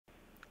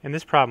In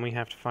this problem, we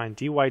have to find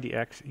dy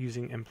dx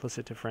using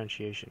implicit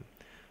differentiation.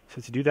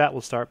 So to do that,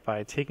 we'll start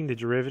by taking the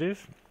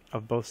derivative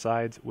of both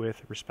sides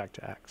with respect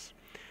to x.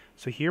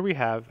 So here we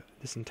have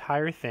this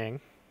entire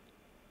thing,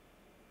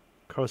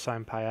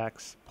 cosine pi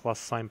x plus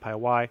sine pi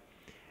y,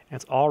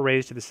 and it's all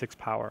raised to the 6th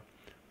power.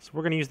 So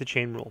we're going to use the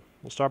chain rule.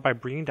 We'll start by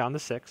bringing down the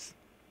 6.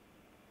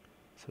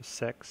 So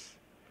 6.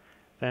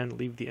 Then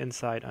leave the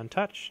inside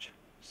untouched.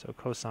 So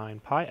cosine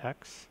pi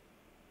x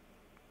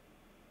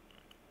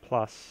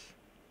plus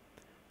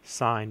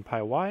sine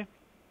pi y.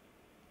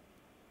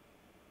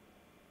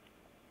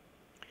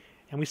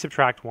 And we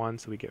subtract 1,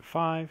 so we get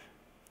 5. And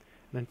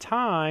then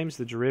times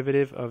the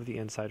derivative of the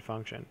inside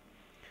function.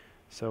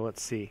 So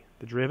let's see.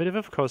 The derivative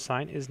of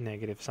cosine is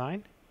negative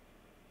sine.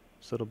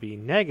 So it'll be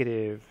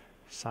negative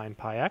sine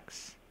pi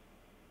x.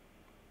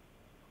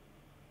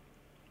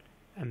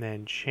 And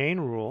then chain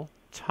rule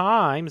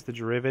times the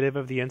derivative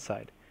of the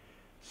inside.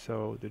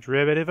 So the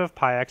derivative of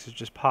pi x is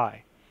just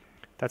pi.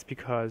 That's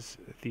because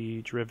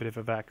the derivative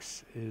of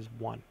x is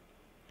 1.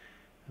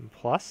 And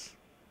plus,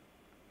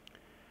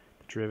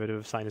 the derivative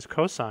of sine is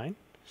cosine.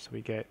 So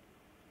we get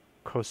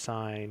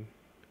cosine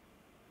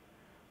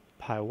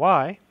pi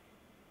y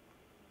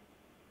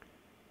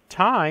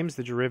times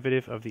the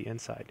derivative of the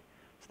inside.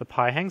 So the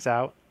pi hangs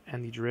out,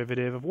 and the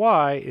derivative of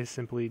y is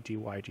simply dy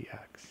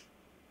dx.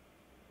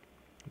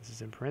 This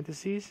is in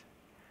parentheses.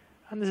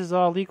 And this is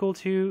all equal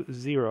to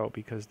 0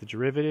 because the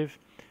derivative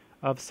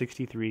of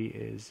 63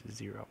 is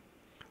 0.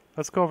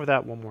 Let's go over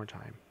that one more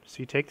time. So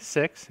you take the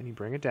 6 and you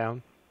bring it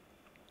down.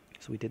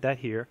 So we did that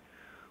here.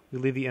 We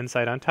leave the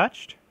inside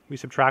untouched. We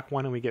subtract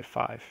 1 and we get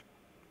 5.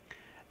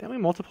 Then we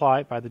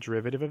multiply by the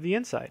derivative of the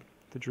inside.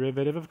 The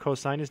derivative of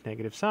cosine is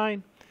negative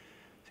sine.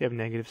 So you have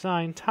negative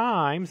sine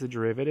times the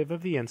derivative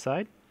of the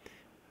inside.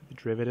 The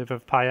derivative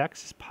of pi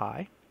x is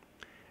pi.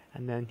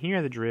 And then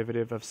here the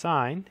derivative of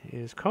sine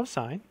is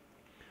cosine.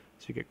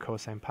 So you get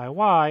cosine pi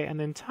y, and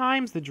then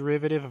times the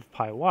derivative of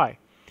pi y.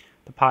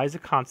 The pi is a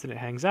constant, it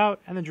hangs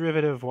out, and the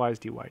derivative of y is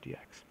dy dx.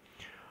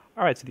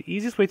 Alright, so the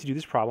easiest way to do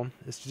this problem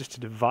is just to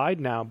divide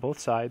now both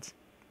sides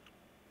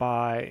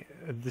by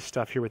this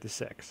stuff here with the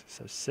 6.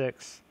 So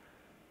 6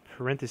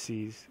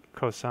 parentheses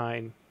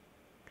cosine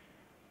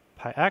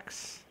pi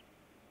x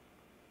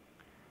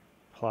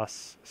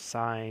plus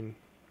sine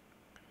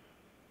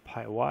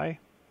pi y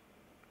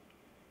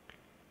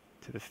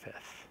to the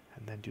 5th.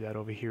 And then do that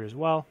over here as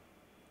well.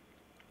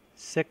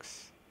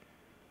 6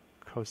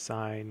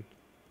 cosine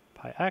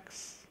pi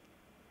x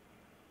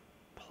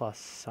plus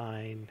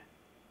sine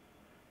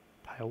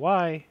pi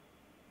y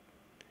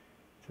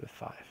to the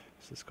 5.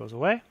 So this goes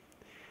away.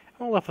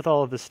 And we're left with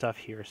all of this stuff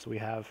here. So we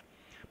have,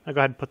 I'm going to go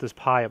ahead and put this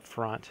pi up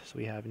front. So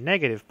we have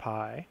negative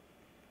pi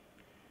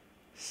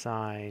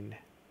sine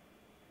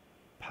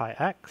pi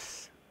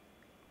x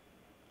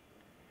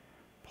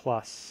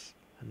plus,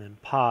 and then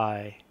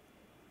pi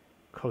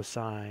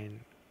cosine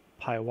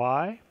pi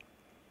y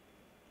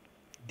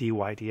dy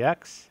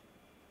dx.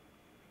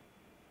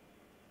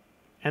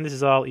 And this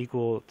is all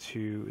equal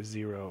to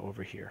 0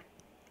 over here.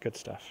 Good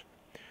stuff.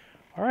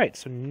 All right,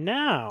 so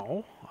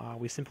now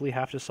we simply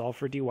have to solve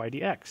for dy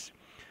dx.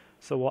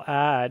 So we'll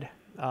add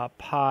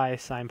pi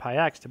sine pi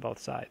x to both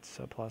sides.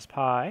 So plus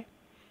pi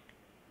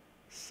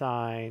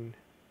sine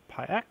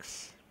pi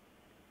x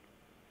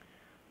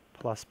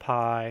plus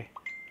pi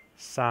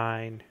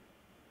sine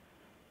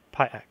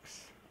pi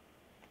x.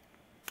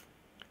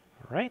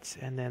 All right,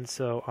 and then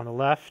so on the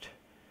left,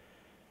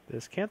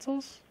 this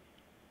cancels.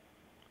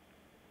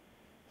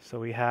 So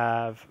we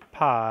have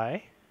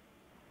pi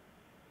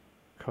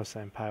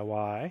cosine pi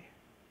y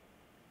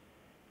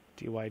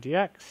dy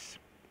dx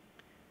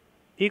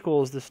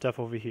equals this stuff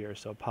over here.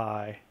 So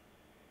pi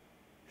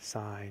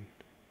sine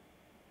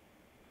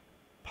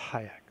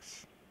pi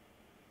x.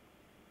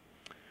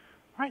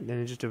 All right, then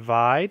you just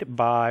divide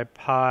by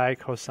pi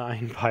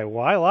cosine pi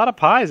y. A lot of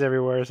pi's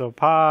everywhere. So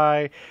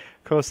pi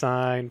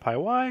cosine pi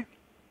y.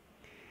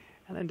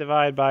 And then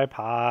divide by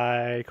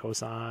pi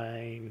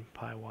cosine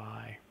pi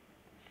y.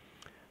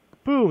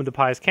 Boom, the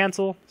pi's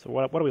cancel. So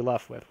what are we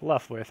left with? We're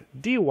left with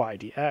dy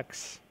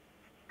dx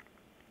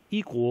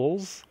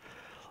equals,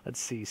 let's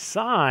see,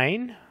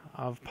 sine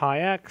of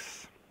pi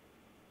x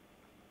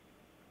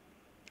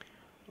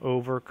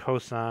over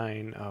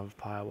cosine of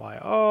pi y.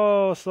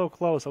 Oh, so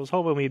close. I was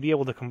hoping we'd be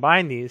able to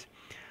combine these,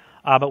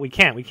 but we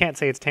can't. We can't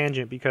say it's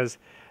tangent because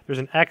there's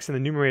an x in the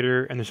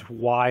numerator and there's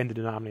y in the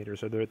denominator.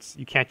 So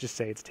you can't just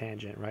say it's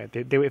tangent, right?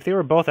 If they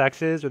were both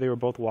x's or they were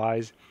both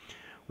y's,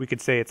 we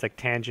could say it's like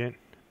tangent,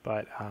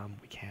 but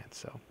we can't.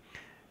 So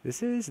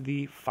this is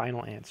the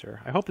final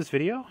answer. I hope this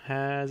video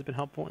has been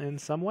helpful in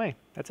some way.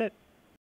 That's it.